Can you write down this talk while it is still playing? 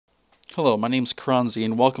Hello, my name's Kranzi,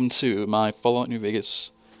 and welcome to my Fallout New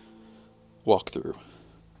Vegas walkthrough.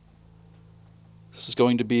 This is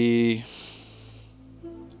going to be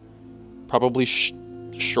probably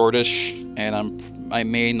shortish, and I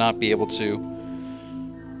may not be able to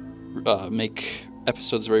make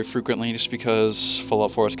episodes very frequently just because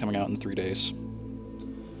Fallout 4 is coming out in 3 days.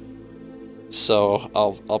 So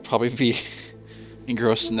I'll probably be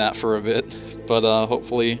engrossed in that for a bit, but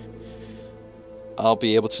hopefully I'll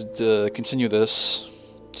be able to continue this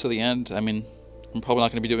to the end. I mean, I'm probably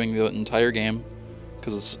not going to be doing the entire game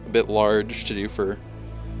because it's a bit large to do for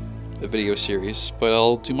a video series, but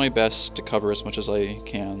I'll do my best to cover as much as I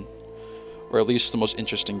can, or at least the most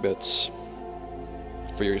interesting bits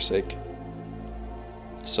for your sake.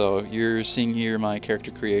 So you're seeing here my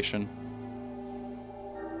character creation.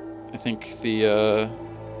 I think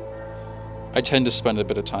I tend to spend a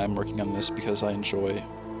bit of time working on this because I enjoy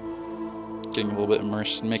getting a little bit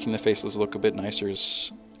immersed and making the faces look a bit nicer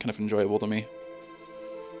is kind of enjoyable to me.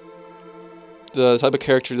 The type of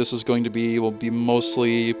character this is going to be will be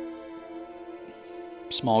mostly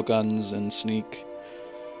small guns and sneak,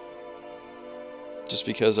 just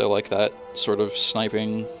because I like that sort of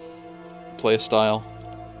sniping play style.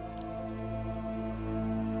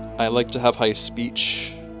 I like to have high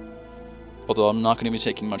speech, although I'm not going to be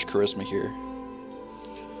taking much charisma here.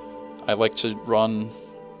 I like to run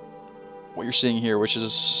what you're seeing here, which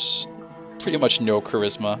is pretty much no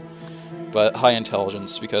charisma, but high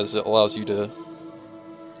intelligence, because it allows you to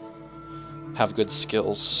have good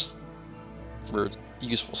skills, or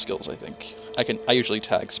useful skills, I think. I usually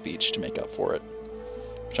tag speech to make up for it,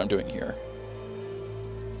 which I'm doing here,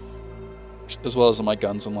 as well as my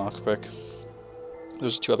guns and lockpick.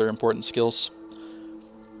 Those are two other important skills.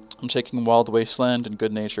 I'm taking Wild Wasteland and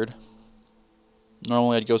Good Natured.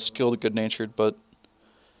 Normally I'd go skilled Good Natured, but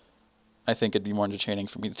I think it'd be more entertaining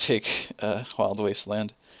for me to take Wild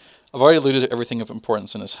Wasteland. I've already looted everything of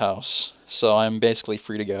importance in his house, so I'm basically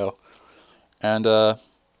free to go. And I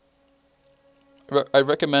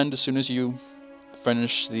recommend as soon as you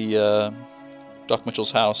finish the Doc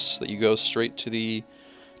Mitchell's house that you go straight to the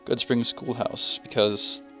Goodsprings schoolhouse,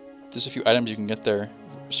 because there's a few items you can get there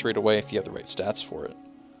straight away if you have the right stats for it.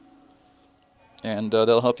 And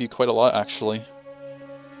they'll help you quite a lot, actually.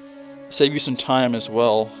 Save you some time as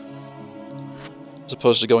well, as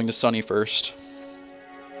opposed to going to Sunny first.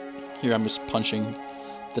 Here I'm just punching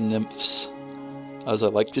the nymphs, as I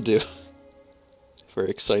like to do. Very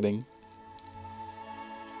exciting.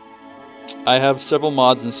 I have several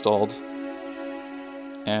mods installed,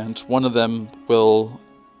 and one of them will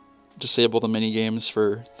disable the minigames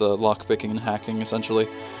for the lockpicking and hacking, essentially,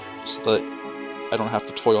 so that I don't have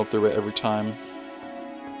to toil through it every time.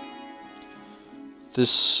 This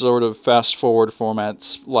sort of fast-forward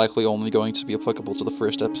format's likely only going to be applicable to the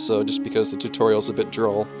first episode, just because the tutorial's a bit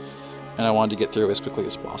droll, and I wanted to get through it as quickly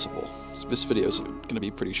as possible. So this video's going to be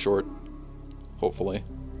pretty short, hopefully.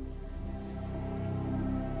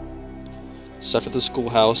 So after the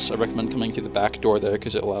schoolhouse, I recommend coming through the back door there,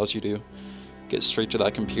 because it allows you to get straight to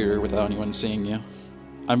that computer without anyone seeing you.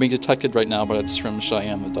 I'm being detected right now, but it's from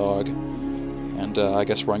Cheyenne the dog, and I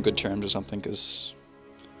guess we're on good terms or something, because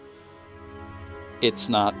it's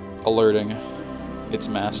not alerting its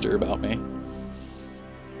master about me.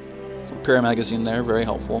 Para magazine there, very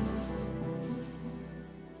helpful.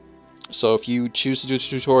 So if you choose to do a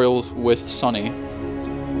tutorial with Sunny, at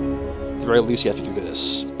the very least you have to do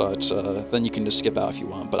this, but then you can just skip out if you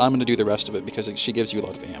want. But I'm going to do the rest of it because she gives you a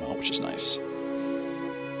lot of ammo, which is nice.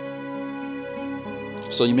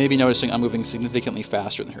 So you may be noticing I'm moving significantly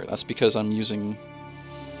faster than her. That's because I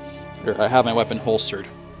have my weapon holstered,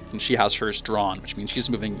 and she has hers drawn, which means she's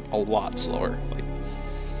moving a lot slower. Like,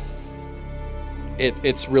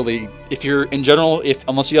 it's really, if you're, in general,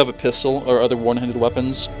 unless you have a pistol or other one-handed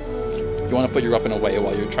weapons, you want to put your weapon away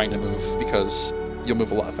while you're trying to move, because you'll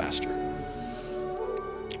move a lot faster.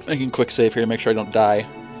 Making a quick save here to make sure I don't die.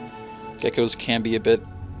 Geckos can be a bit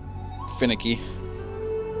finicky.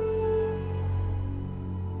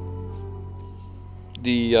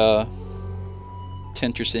 The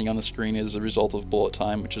tint you're seeing on the screen is a result of bullet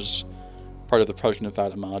time, which is part of the Project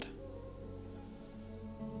Nevada mod.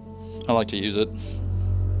 I like to use it.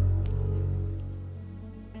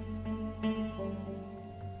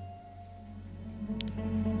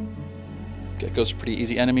 Geckos are pretty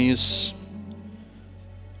easy enemies.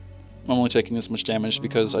 I'm only taking this much damage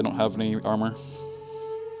because I don't have any armor,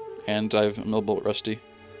 and I'm a little bit rusty.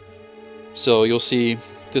 So you'll see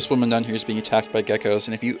this woman down here is being attacked by geckos,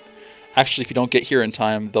 and if you don't get here in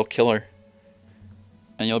time, they'll kill her.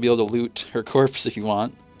 And you'll be able to loot her corpse if you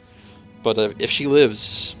want. But if she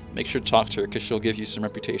lives, make sure to talk to her, because she'll give you some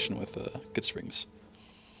reputation with Goodsprings.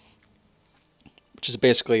 Which is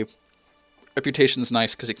basically, reputation's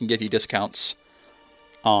nice because it can give you discounts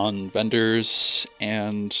on vendors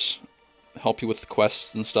and help you with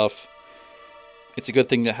quests and stuff. It's a good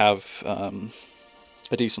thing to have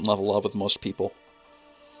a decent level of with most people.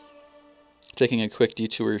 Taking a quick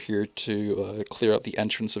detour here to clear out the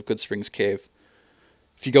entrance of Goodsprings Cave.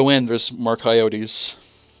 If you go in, there's more coyotes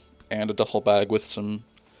and a duffel bag with some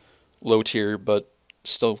low tier but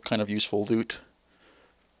still kind of useful loot.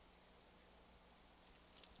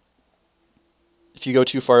 If you go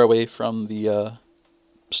too far away from the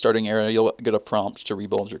starting area, you'll get a prompt to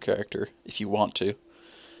rebuild your character if you want to.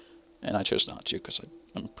 And I chose not to because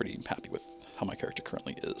I'm pretty happy with how my character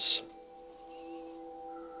currently is.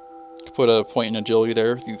 Put a point in agility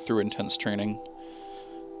there through intense training.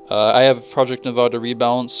 I have Project Nevada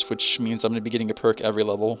Rebalance, which means I'm going to be getting a perk every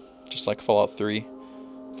level, just like Fallout 3.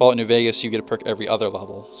 Fallout New Vegas, you get a perk every other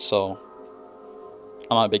level, so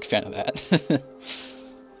I'm not a big fan of that.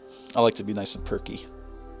 I like to be nice and perky.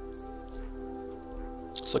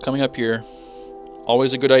 So coming up here,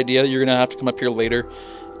 always a good idea. You're going to have to come up here later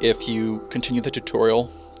if you continue the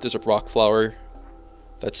tutorial. There's a rock flower.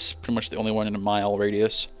 That's pretty much the only one in a mile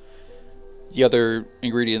radius. The other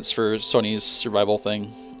ingredients for Sonny's survival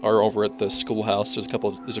thing are over at the schoolhouse. There's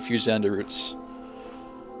a few Xander roots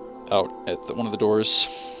out at one of the doors.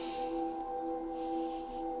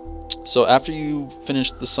 So after you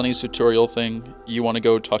finish the Sonny's tutorial thing, you want to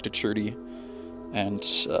go talk to Trudy and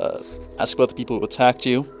ask about the people who attacked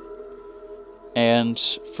you. And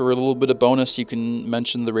for a little bit of bonus, you can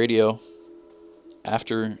mention the radio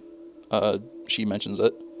after she mentions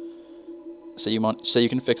it. Say you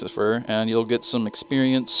can fix it for her, and you'll get some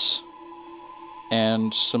experience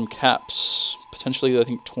and some caps. Potentially, I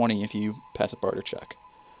think 20 if you pass a barter check.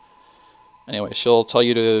 Anyway, she'll tell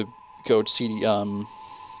you to go see.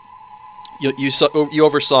 You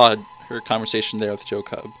oversaw her conversation there with Joe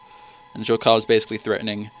Cub, and Joe Cub is basically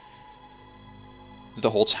threatening the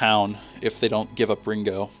whole town if they don't give up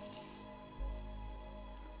Ringo.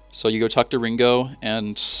 So you go talk to Ringo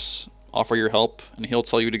and offer your help, and he'll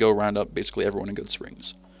tell you to go round up basically everyone in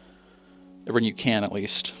Goodsprings. Everyone you can, at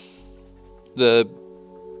least. The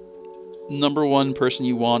number one person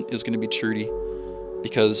you want is going to be Trudy,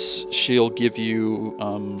 because she'll give you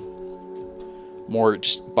more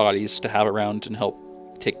just bodies to have around and help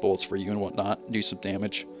take bullets for you and whatnot, do some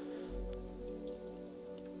damage.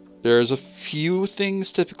 There's a few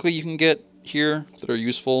things typically you can get here that are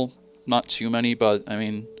useful. Not too many, but I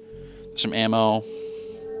mean, some ammo.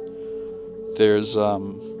 There's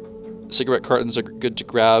cigarette cartons are good to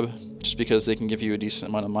grab just because they can give you a decent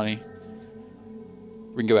amount of money.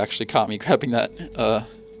 Ringo actually caught me grabbing that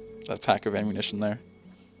pack of ammunition there.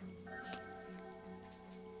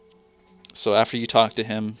 So after you talk to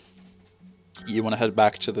him, you want to head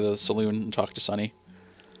back to the saloon and talk to Sonny.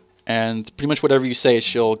 And pretty much whatever you say,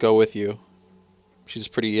 she'll go with you. She's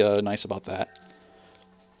pretty nice about that.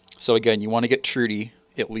 So again, you want to get Trudy,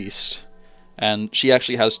 at least. And she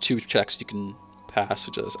actually has 2 checks you can pass,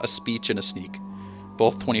 which is a speech and a sneak.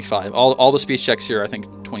 Both 25. All the speech checks here are, I think,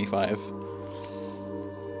 25.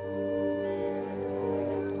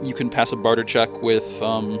 You can pass a barter check with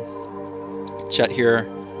Chet here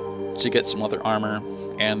to get some leather armor.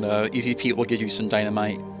 And Easy Pete will give you some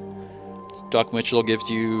dynamite. Doc Mitchell gives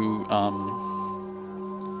you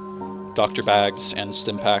doctor bags and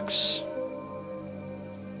stim packs.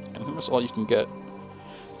 And I think that's all you can get.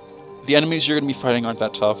 The enemies you're going to be fighting aren't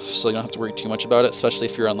that tough, so you don't have to worry too much about it, especially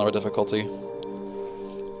if you're on lower difficulty.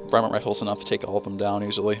 Varmint rifle's enough to take all of them down,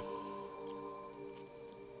 usually.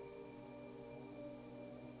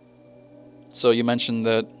 So you mentioned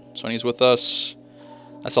that Sonny's with us.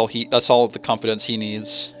 That's all the confidence he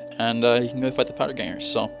needs, and he can go fight the powder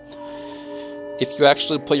gangers. So if you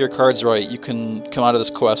actually play your cards right, you can come out of this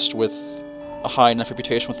quest with a high enough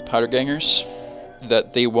reputation with the powder gangers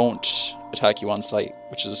that they won't attack you on sight,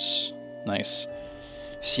 which is nice.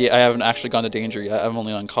 See, I haven't actually gone to danger yet. I'm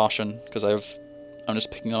only on caution because I'm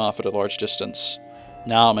just picking them off at a large distance.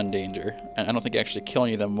 Now I'm in danger, and I don't think I actually kill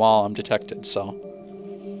any of them while I'm detected, so...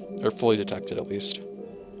 Or fully detected, at least.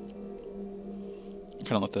 I'm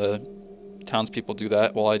gonna let the townspeople do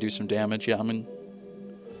that while I do some damage. Yeah, I'm in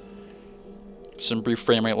some brief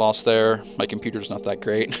frame rate loss there. My computer's not that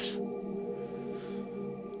great.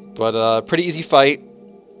 But pretty easy fight.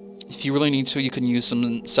 If you really need to, you can use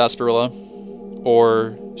some sarsaparilla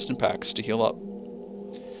or Stimpaks to heal up.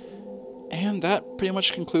 And that pretty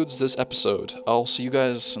much concludes this episode. I'll see you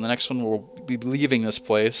guys in the next one. We'll be leaving this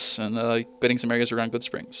place and getting some areas around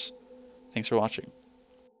Goodsprings. Thanks for watching.